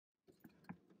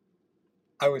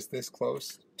I was this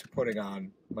close to putting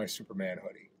on my Superman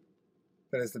hoodie.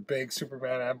 That is the big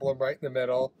Superman emblem right in the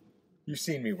middle. You've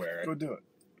seen me wear it. Go do it.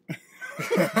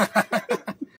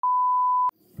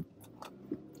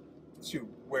 It's you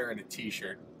wearing a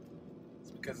t-shirt. It's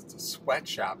because it's a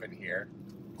sweatshop in here.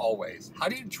 Always. How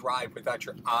do you drive without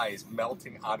your eyes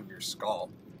melting out of your skull?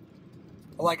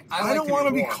 Like I don't want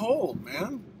to be warm. cold,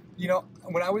 man. You know,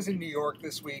 when I was in New York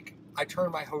this week, I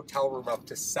turned my hotel room up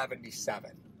to 77.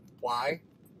 Why?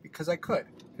 Because I could.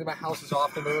 Because my house is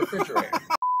often the refrigerator.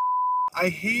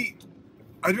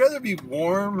 I'd rather be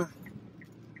warm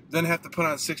than have to put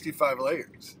on 65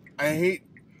 layers.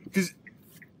 Because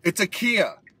it's a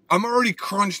Kia. I'm already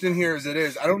crunched in here as it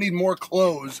is. I don't need more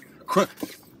clothes.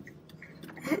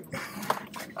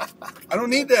 I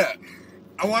don't need that.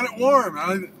 I want it warm.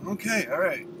 Okay, all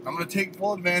right. I'm going to take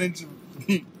full advantage of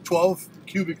the 12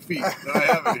 cubic feet that I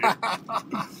have in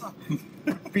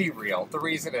here. Be real. The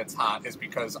reason it's hot is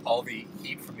because all the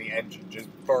heat from the engine just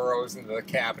burrows into the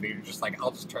cavity. You're just like, I'll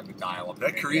just turn the dial up.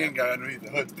 That Korean guy underneath the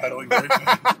hood's pedaling very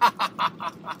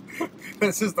fast.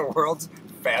 This is the world's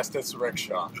fastest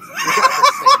rickshaw.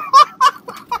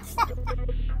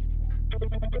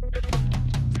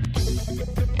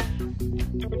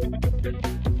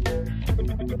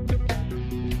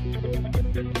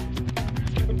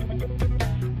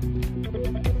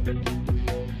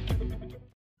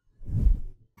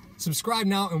 Subscribe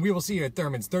now, and we will see you at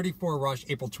Thurman's 34 Rush,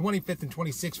 April 25th and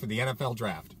 26th for the NFL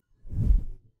Draft.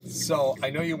 So, I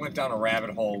know you went down a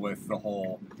rabbit hole with the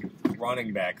whole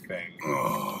running back thing.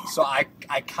 So, I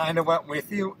kind of went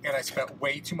with you, and I spent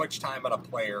way too much time on a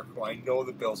player who I know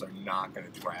the Bills are not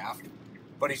going to draft.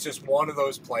 But he's just one of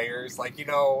those players, like, you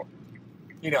know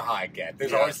how I get.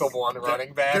 There's always the one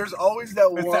running back. There's always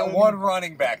that one. There's that one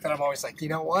running back that I'm always like, you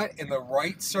know what? In the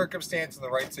right circumstance, in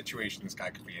the right situation, this guy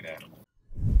could be an animal.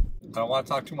 I don't want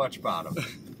to talk too much about him.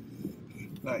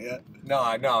 Not yet.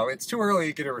 No, it's too early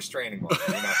to get a restraining order.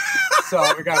 You know? So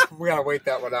we gotta wait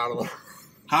that one out a little.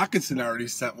 Hawkinson already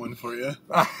sent one for you.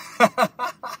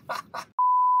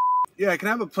 Yeah, can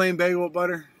I have a plain bagel with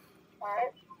butter? All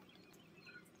right.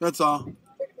 That's all.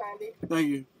 $6.90. Thank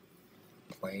you.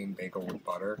 Plain bagel with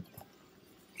butter.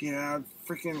 Yeah,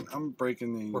 I'm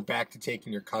breaking the... We're back to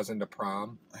taking your cousin to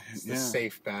prom. It's the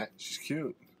safe bet. She's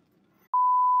cute.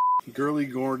 Gurley,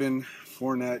 Gordon,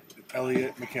 Fournette,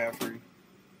 Elliott, McCaffrey.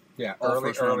 Yeah, All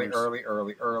early.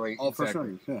 All first Exactly.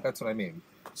 rounders, yeah. That's what I mean.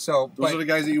 So Those are the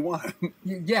guys that you want.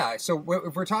 Yeah, so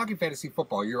if we're talking fantasy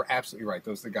football, you're absolutely right.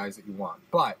 Those are the guys that you want.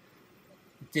 But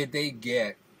did they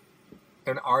get,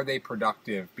 and are they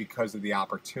productive because of the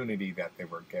opportunity that they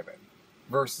were given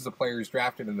versus a player who's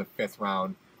drafted in the 5th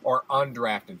round or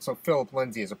undrafted? So Philip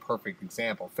Lindsay is a perfect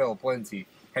example. Philip Lindsay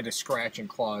had to scratch and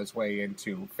claw his way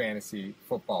into fantasy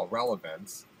football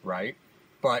relevance, right?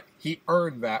 But he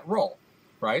earned that role,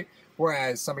 right?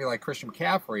 Whereas somebody like Christian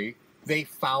McCaffrey, they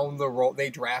found the role, they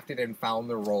drafted and found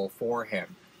the role for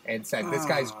him and said, this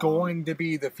guy's going to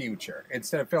be the future.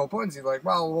 Instead of Philip Lindsay, like,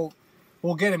 well,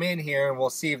 we'll get him in here and we'll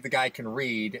see if the guy can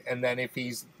read. And then if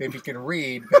he can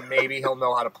read, then maybe he'll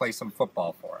know how to play some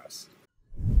football for us.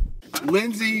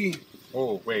 Lindsay.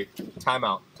 Oh, wait. Time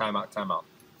out.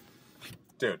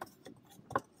 Dude.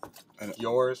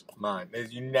 Yours, mine.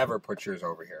 You never put yours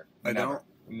over here. I don't?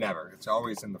 Never. It's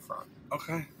always in the front.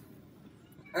 Okay.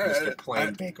 Just a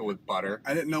plain bagel with butter.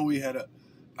 I didn't know we had a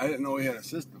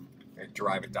system. And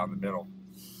drive it down the middle.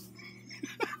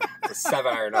 It's a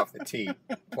 7-iron off the tee.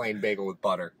 Plain bagel with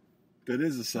butter. That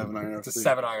is a 7-iron. It's a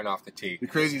 7-iron off the tee. The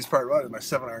craziest part about it is my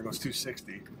 7-iron goes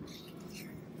 260.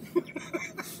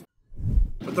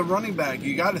 But the running back,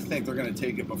 you got to think they're going to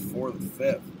take it before the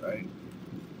 5th, right?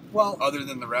 Well, other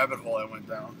than the rabbit hole I went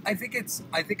down. I think it's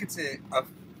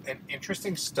an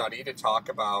interesting study to talk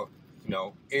about. You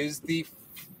know, is the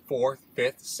 4th,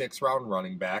 5th, 6th round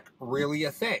running back really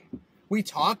a thing? We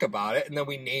talk about it and then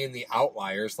we name the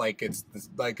outliers like it's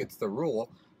the rule,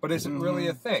 but is it really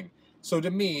a thing? So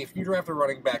to me, if you draft a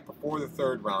running back before the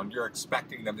 3rd round, you're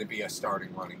expecting them to be a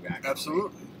starting running back.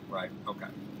 Absolutely. Right. Okay.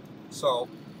 So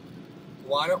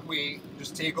why don't we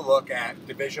just take a look at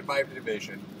division by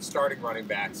division, starting running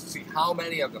backs, see how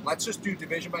many of them. Let's just do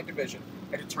division by division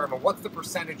and determine what's the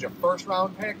percentage of 1st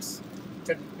round picks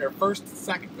to their 1st,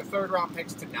 2nd, the 3rd round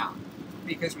picks to now.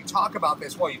 Because we talk about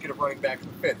this, well, you get a running back in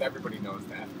the 5th. Everybody knows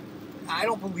that. I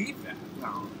don't believe that.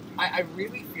 No. I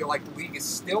really feel like the league is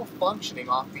still functioning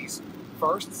off these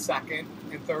 1st, 2nd,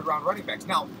 and 3rd round running backs.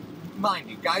 Now, mind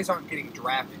you, guys aren't getting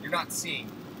drafted. You're not seeing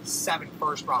 7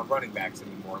 first-round running backs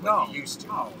anymore like you used to,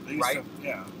 no, right?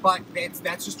 Yeah. But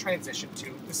that's just transitioned to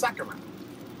the 2nd round.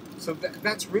 So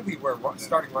that's really where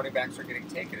starting running backs are getting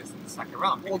taken, is in the second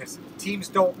round, because teams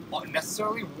don't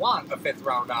necessarily want a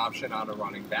fifth-round option on a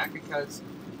running back, because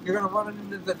you're going to run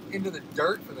into the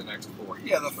dirt for the next 4 years.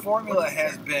 Yeah, the formula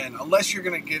has been, unless you're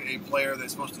going to get a player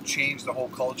that's supposed to change the whole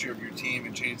culture of your team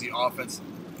and change the offense.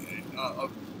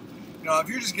 If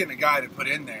you're just getting a guy to put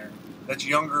in there that's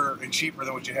younger and cheaper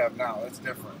than what you have now, that's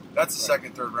different. That's a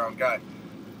second, third round guy.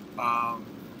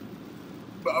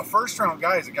 But a first round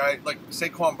guy is a guy like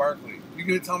Saquon Barkley. You're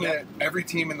going to tell me that every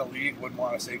team in the league would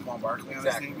want a Saquon Barkley on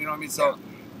this team? You know what I mean? So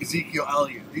Ezekiel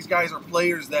Elliott. These guys are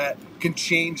players that can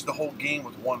change the whole game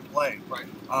with one play. Right.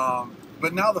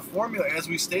 But now the formula, as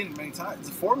we stated many times,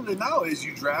 the formula now is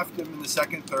you draft him in the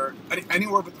second, third,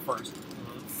 anywhere but the first.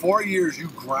 4 years, you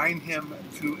grind him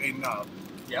to a nub.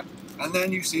 Yep. And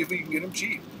then you see if we can get him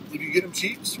cheap. If you get him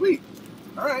cheap, sweet.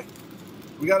 All right.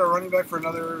 We got a running back for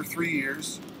another 3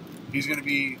 years. He's going to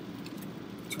be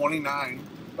 29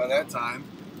 by that time.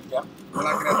 Yep. We're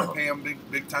not going to have to pay him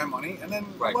big time money, and then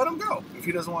let him go if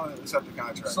he doesn't want to accept the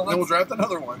contract. So then we'll draft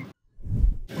another one.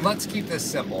 Let's keep this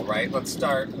simple, right? We'll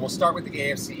start with the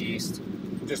AFC East.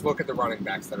 Just look at the running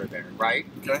backs that are there, right?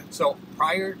 Okay. So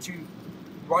prior to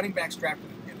running backs drafted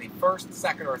in the first,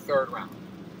 second, or third round,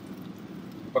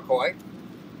 McCoy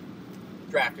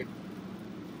drafted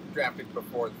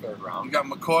before the third round. You got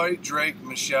McCoy, Drake,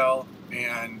 Michelle,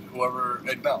 and whoever,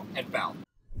 and Bell.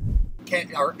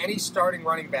 Are any starting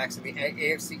running backs in the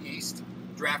AFC East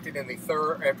drafted in the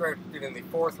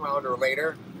fourth round or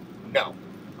later? No.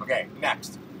 Okay,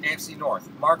 next. AFC North.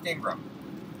 Mark Ingram,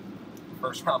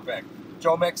 first round pick.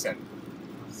 Joe Mixon,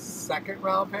 second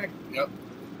round pick. Yep.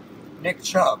 Nick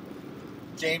Chubb.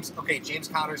 James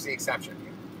Conner's the exception.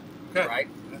 Okay. Right?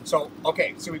 So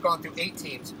we've gone through 8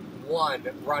 teams, 1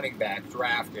 running back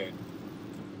drafted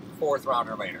fourth round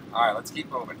or later. All right, let's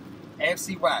keep moving.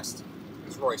 AFC West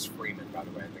is Royce Freeman, by the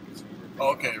way. I think it's who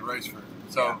you're thinking of. Royce Freeman.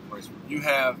 So Royce Freeman. You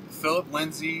have Philip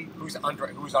Lindsay, who's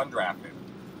undrafted.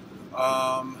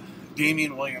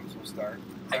 Damian Williams will start.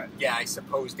 Right? I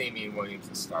suppose Damian Williams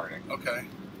is starting. Okay,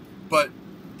 but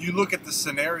you look at the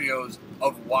scenarios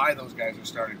of why those guys are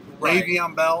starting. Right.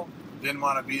 Le'Veon Bell didn't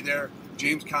want to be there.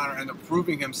 James Conner ended up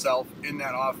proving himself in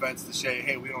that offense to say,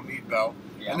 hey, we don't need Bell.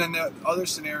 Yeah. And then the other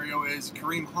scenario is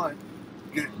Kareem Hunt,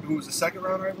 who was the second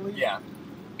rounder, I believe. Yeah.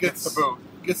 Gets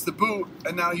the boot,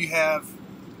 and now you have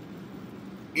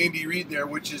Andy Reid there,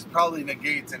 which is probably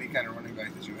negates any kind of running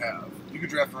back that you have. You could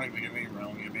draft a running back in any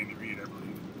round. You have Andy Reid, I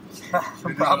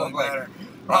believe. Probably.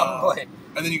 Probably.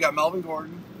 And then you got Melvin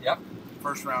Gordon. Yep.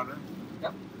 First rounder.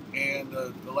 Yep. And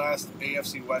the last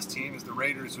AFC West team is the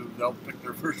Raiders, who they'll pick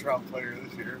their first round player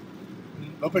this year.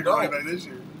 They'll pick a running back this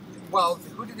year. Well,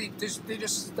 who did they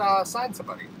just signed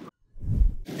somebody?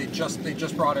 They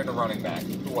just brought in a running back.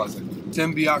 Who was it?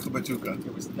 Tim Biakabatuka.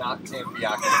 It was not Tim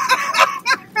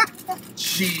Biakabatuka.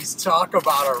 Jeez, talk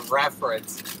about a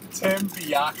reference. Tim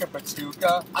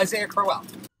Biakabatuka. Isaiah Crowell.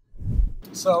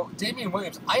 So, Damian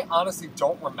Williams, I honestly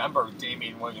don't remember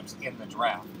Damian Williams in the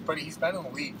draft, but he's been in the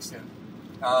league since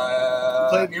he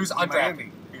was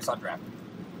undrafted. He was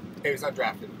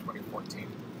undrafted in 2014.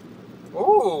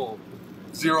 Ooh.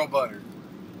 Zero butter.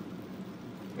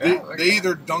 Yeah, they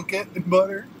either dunk it in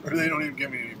butter or they don't even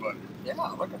give me any butter. Yeah,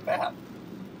 look at that.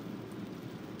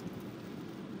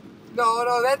 No,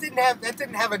 that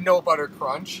didn't have a no butter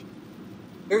crunch.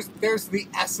 There's the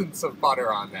essence of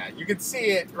butter on that. You can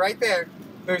see it right there.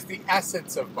 There's the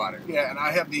essence of butter. Yeah, and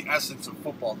I have the essence of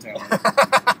football talent.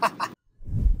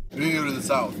 We didn't go to the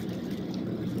South.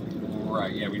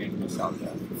 Right, yeah, we didn't go to the South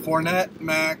yet. Fournette,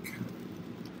 Mack,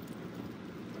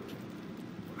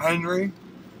 Henry.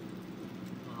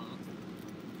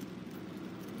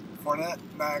 Fournette,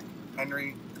 Mack,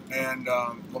 Henry, and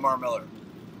Lamar Miller.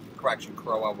 Correction,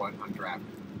 Crowell went undrafted.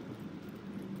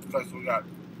 Okay, so we got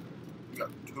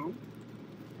 2.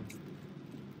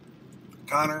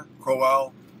 Connor,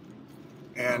 Crowell,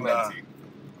 and Lindsay.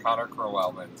 Connor,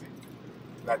 Crowell, Lindsay.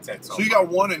 That's it. So you got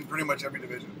 1 in pretty much every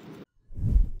division.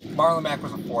 Marlon Mack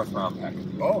was a 4th round pick.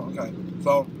 Oh, okay.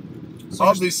 So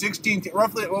of these 16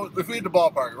 roughly, well, if we had the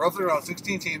ballpark, roughly around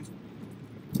 16 teams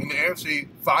in the AFC,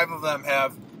 5 of them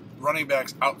have running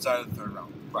backs outside of the 3rd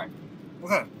round. Right.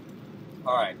 Okay.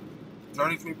 All right.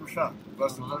 33%.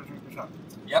 Less than 33%.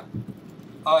 Yep.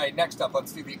 All right, next up,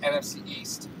 let's do the NFC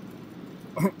East.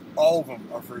 All of them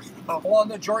are first round. Well,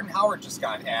 no, Jordan Howard just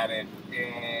got added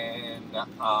in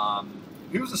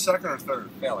he was the 2nd or 3rd.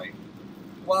 Philly.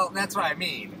 Well, that's what I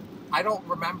mean. I don't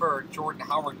remember Jordan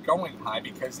Howard going high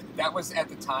because that was at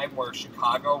the time where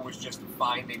Chicago was just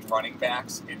finding running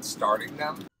backs and starting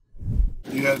them.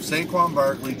 You have Saquon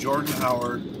Barkley, Jordan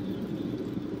Howard,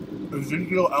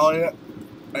 Ezekiel Elliott,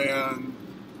 and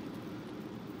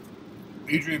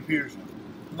Adrian Peterson.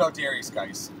 No, Darius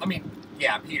Geis. I mean,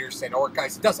 yeah, Peterson or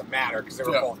Geis. It doesn't matter because they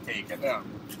were both taken. Yeah.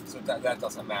 So that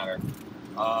doesn't matter.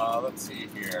 Let's see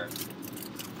here.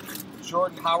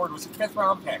 Jordan Howard was a 5th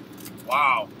round pick.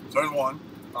 Wow. So there's one.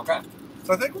 Okay.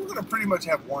 So I think we're going to pretty much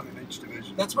have one in each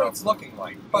division. That's what it's looking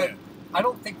like. But I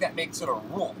don't think that makes it a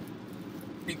rule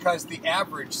because the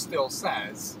average still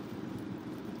says,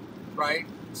 right?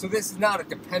 So this is not a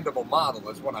dependable model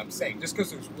is what I'm saying. Just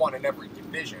because there's one in every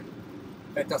division,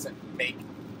 that doesn't make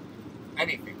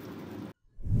anything.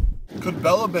 Could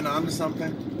Bell have been onto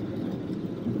something?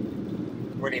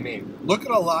 What do you mean? Look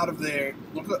at a lot of the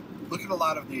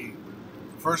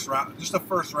first round, just the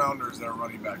first rounders that are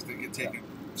running backs. They get taken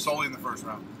solely in the first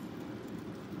round.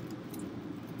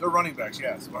 They're running backs,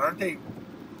 yes, but aren't they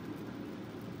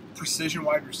precision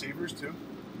wide receivers too?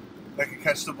 That can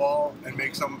catch the ball and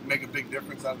make a big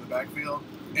difference out of the backfield.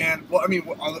 And well, I mean,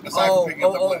 aside from picking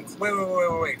up the blitz.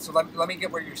 Wait. So let me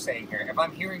get what you're saying here. If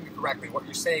I'm hearing you correctly, what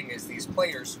you're saying is these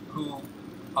players who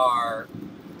are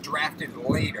drafted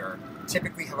later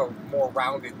typically have a more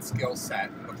rounded skill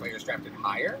set than the players drafted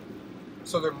higher.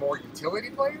 So they're more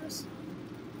utility players.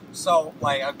 So,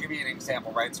 like, I'll give you an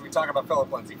example, right? So we talk about Phillip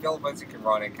Lindsay. Phillip Lindsay can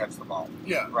run and catch the ball.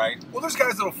 Yeah. Right? Well, there's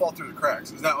guys that'll fall through the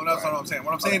cracks. That's not what I'm saying.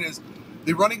 What I'm saying is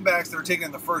the running backs that are taken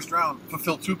in the first round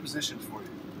fulfill 2 positions for you.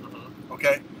 Mm-hmm.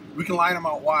 Okay? We can line him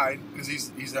out wide because he's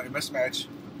a mismatch,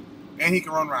 and he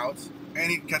can run routes,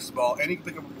 and he can catch the ball, and he can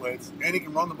pick up a blitz, and he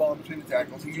can run the ball in between the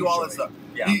tackles. He can do all that stuff.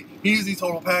 Yeah. He's the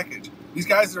total package. These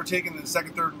guys that are taken in the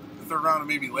second, third round, and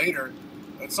maybe later,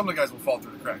 some of the guys will fall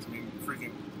through the cracks. I mean,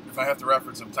 freaking, if I have to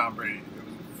reference him, Tom Brady.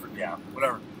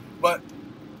 Whatever. But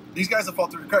these guys that fall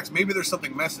through the cracks, maybe there's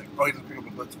something missing. Oh, he doesn't pick up a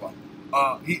blitz well.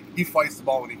 He fights the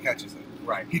ball when he catches it.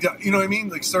 Right. He does, you know what I mean?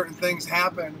 Like certain things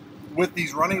happen with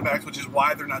these running backs, which is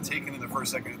why they're not taken in the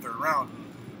first, second, and third round.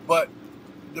 But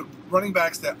the running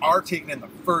backs that are taken in the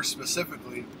first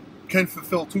specifically can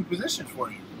fulfill 2 positions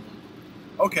for you.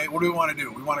 Okay, what do we want to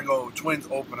do? We want to go twins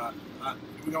open on.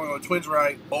 We want to go twins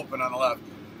right, open on the left.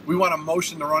 We want to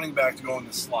motion the running back to go in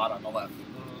the slot on the left.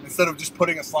 Instead of just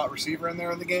putting a slot receiver in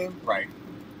there in the game, right?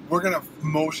 We're gonna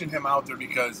motion him out there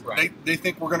because they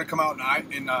think we're gonna come out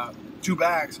in 2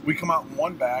 backs. We come out in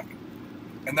 1 back,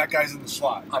 and that guy's in the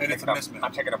slot, and it's a mismatch.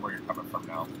 I'm picking up where you're coming from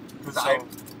now because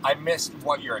I missed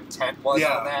what your intent was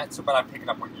on that. So, but I'm picking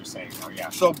up what you're saying now. Yeah.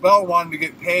 So Bell wanted to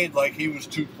get paid like he was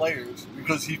 2 players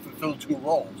because he fulfilled 2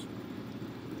 roles.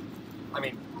 I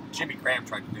mean, Jimmy Graham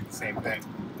tried to do the same thing.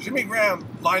 Jimmy Graham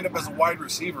lined up as a wide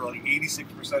receiver like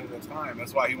 86% of the time.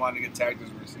 That's why he wanted to get tagged as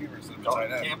a receiver instead of a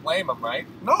tight end. Can't blame him, right?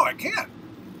 No, I can't.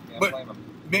 But blame him.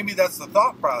 Maybe that's the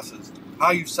thought process.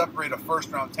 How you separate a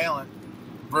first-round talent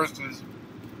versus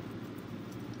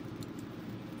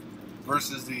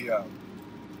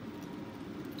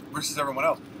everyone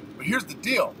else. But here's the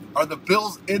deal. Are the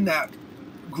Bills in that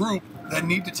group that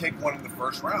need to take one in the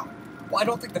first round? Well, I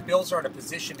don't think the Bills are in a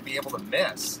position to be able to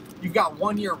miss. You've got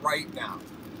 1 year right now,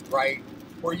 right,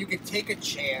 where you could take a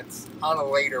chance on a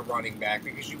later running back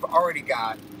because you've already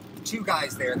got 2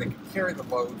 guys there that can carry the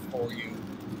load for you.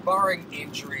 Barring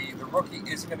injury, the rookie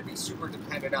isn't going to be super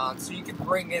dependent on, so you can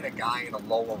bring in a guy in a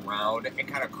lower round and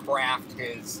kind of craft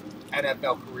his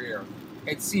NFL career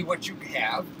and see what you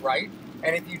have, right?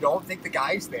 And if you don't think the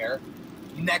guy's there,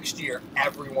 next year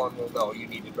everyone will know you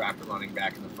need to draft a running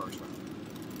back in the first round.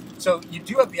 So you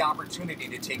do have the opportunity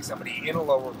to take somebody in a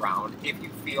lower round if you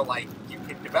feel like you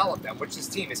can develop them, which this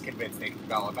team is convinced they can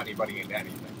develop anybody into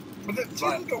anything. But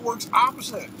it works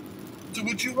opposite to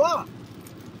what you want.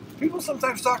 People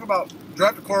sometimes talk about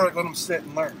draft a quarterback, let them sit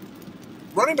and learn.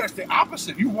 Running back's the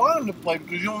opposite. You want them to play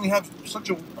because you only have such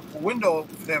a window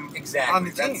of them on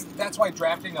the team. That's why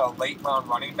drafting a late round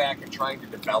running back and trying to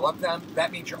develop them,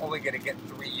 that means you're only going to get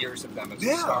 3 years of them as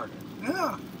a starter.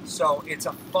 Yeah. So it's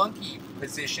a funky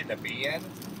position to be in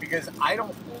because I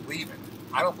don't believe it.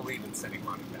 I don't believe in sitting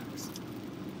running backs.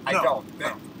 I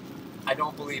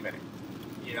don't believe in it.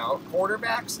 You know,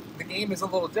 quarterbacks, the game is a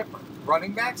little different.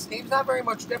 Running backs, game's not very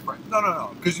much different.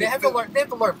 No. Because they have to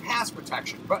learn pass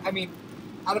protection. But I mean,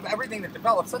 out of everything that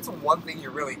develops, that's the one thing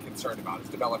you're really concerned about is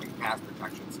developing pass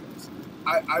protection skills.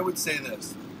 I would say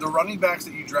this: the running backs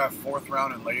that you draft 4th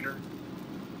round and later,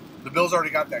 the Bills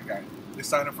already got that guy. They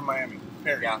signed him from Miami.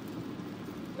 Period.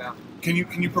 Yeah. Can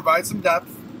you provide some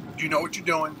depth? Do you know what you're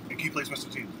doing? And keep playing special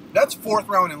teams. That's 4th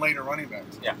round and later running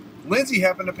backs. Yeah. Lindsay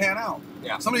happened to pan out.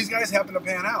 Yeah. Some of these guys happen to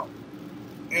pan out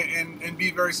and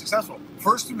be very successful.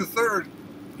 1st through the 3rd,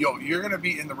 you're going to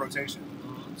be in the rotation.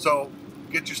 Mm-hmm. So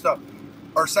get your stuff.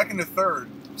 Or second to third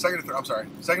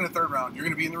round, you're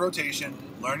going to be in the rotation.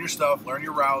 Learn your stuff, learn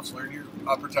your routes, learn your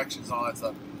protections and all that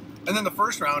stuff. And then the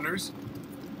first rounders,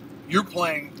 you're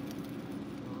playing.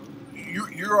 You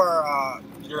are.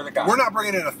 You're the guy. We're not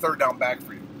bringing in a third down back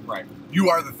for you. Right. You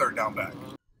are the third down back.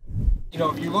 You know,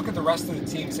 if you look at the rest of the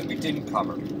teams that we didn't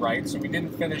cover, right? So we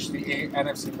didn't finish the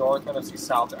NFC North, NFC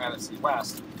South, or NFC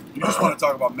West. You just want to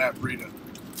talk about Matt Breida.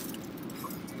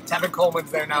 Tevin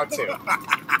Coleman's there now too.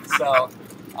 So,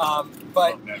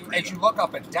 but as you look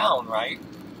up and down, right?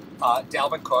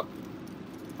 Dalvin Cook,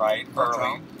 right?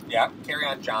 Early. Yeah.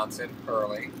 Kerryon Johnson,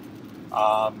 early.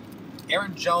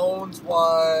 Aaron Jones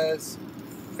was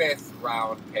 5th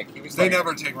round pick. He was. They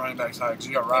never take running backs high because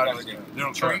you got Rodgers. They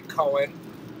don't try. Tariq Cohen.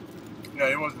 Yeah,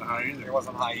 it wasn't high either. It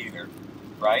wasn't high either,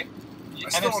 right? I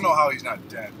still don't know how he's not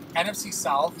dead. NFC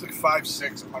South. It's like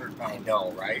 5'6", 100 pounds. I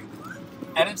know, right?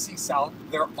 NFC South,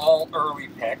 they're all early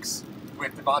picks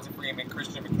with Devonta Freeman,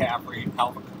 Christian McCaffrey,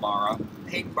 Alvin Kamara.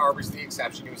 Peyton Barber's the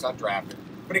exception. He was undrafted.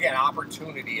 But again,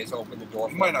 opportunity has opened the door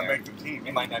for him. He might not make the team.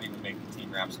 He might not even make the team.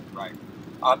 You're absolutely right.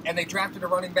 And they drafted a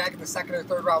running back in the 2nd or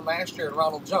 3rd round last year in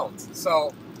Ronald Jones.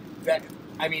 So, that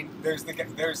I mean, there's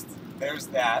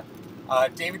that.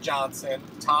 David Johnson,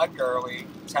 Todd Gurley,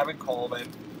 Tevin Coleman,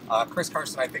 Chris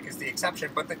Carson, I think, is the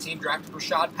exception, but the team drafted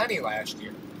Rashad Penny last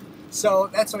year. So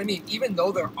that's what I mean. Even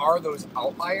though there are those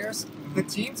outliers, the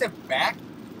teams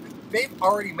they've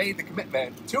already made the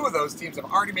commitment. 2 of those teams have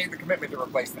already made the commitment to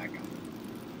replace that guy.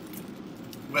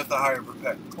 With a higher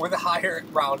pick. With a higher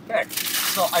round pick.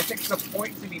 So I think the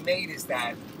point to be made is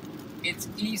that it's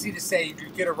easy to say you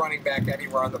could get a running back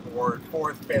anywhere on the board,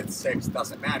 4th, 5th, 6th,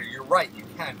 doesn't matter. You're right, you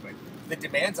can, but the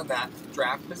demands on that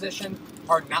draft position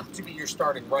are not to be your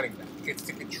starting running back. It's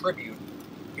to contribute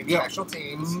in special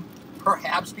teams,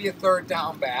 perhaps be a 3rd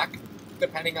down back,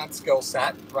 depending on skill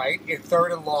set, right? A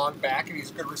 3rd and long back, and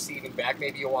he's a good receiving back.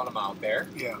 Maybe you want him out there,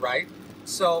 right?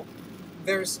 So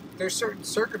there's certain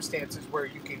circumstances where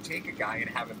you can take a guy and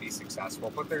have him be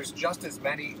successful, but there's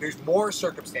more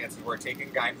circumstances where taking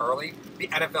a guy early, the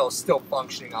NFL is still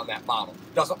functioning on that model.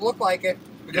 Doesn't look like it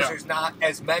because there's not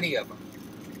as many of them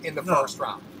in the first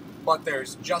round, but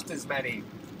there's just as many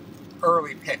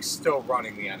early picks still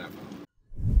running the NFL.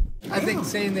 I think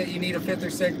saying that you need a 5th or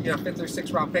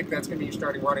 6th round pick that's going to be your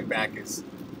starting running back is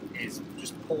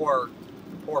just poor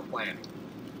planning.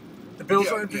 The Bills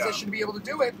are in position to be able to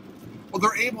do it. Well,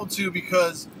 they're able to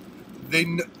because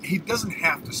he doesn't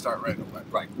have to start right away.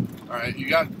 Right. All right. You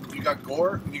got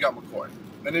Gore and you got McCoy,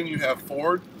 and then you have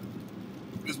Ford.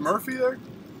 Is Murphy there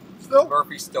still?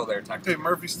 Murphy's still there technically. Okay,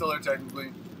 Murphy's still there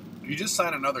technically. You just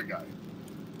signed another guy.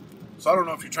 So I don't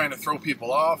know if you're trying to throw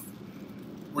people off.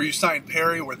 Where you signed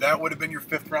Perry, where that would have been your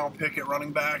 5th round pick at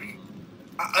running back.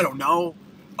 I don't know.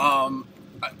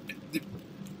 The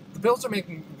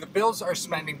Bills are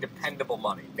spending dependable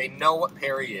money. They know what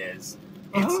Perry is.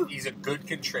 He's a good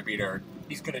contributor.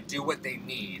 He's going to do what they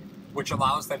need, which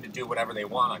allows them to do whatever they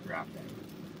want on draft day.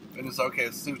 And it's okay.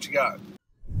 Let's see what you got.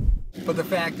 But the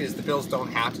fact is, the Bills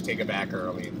don't have to take a back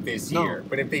early this year.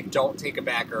 But if they don't take a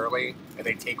back early and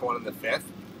they take one in the 5th,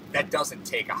 that doesn't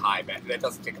take a high back. That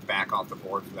doesn't take a back off the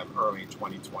board for them early in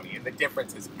 2020. And the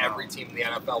difference is every team in the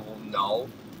NFL will know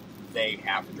they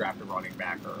have to draft a running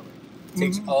back early. It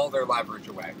takes all their leverage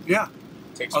away. Yeah.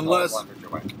 It takes all their leverage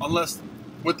away. Unless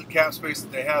with the cap space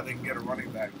that they have, they can get a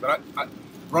running back. But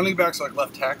running backs are like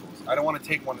left tackles. I don't want to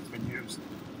take one that's been used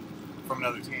from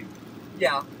another team.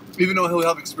 Yeah. Even though he'll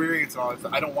have experience and all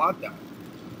that, I don't want that.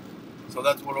 So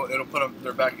that's what it'll put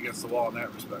their back against the wall in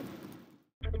that respect.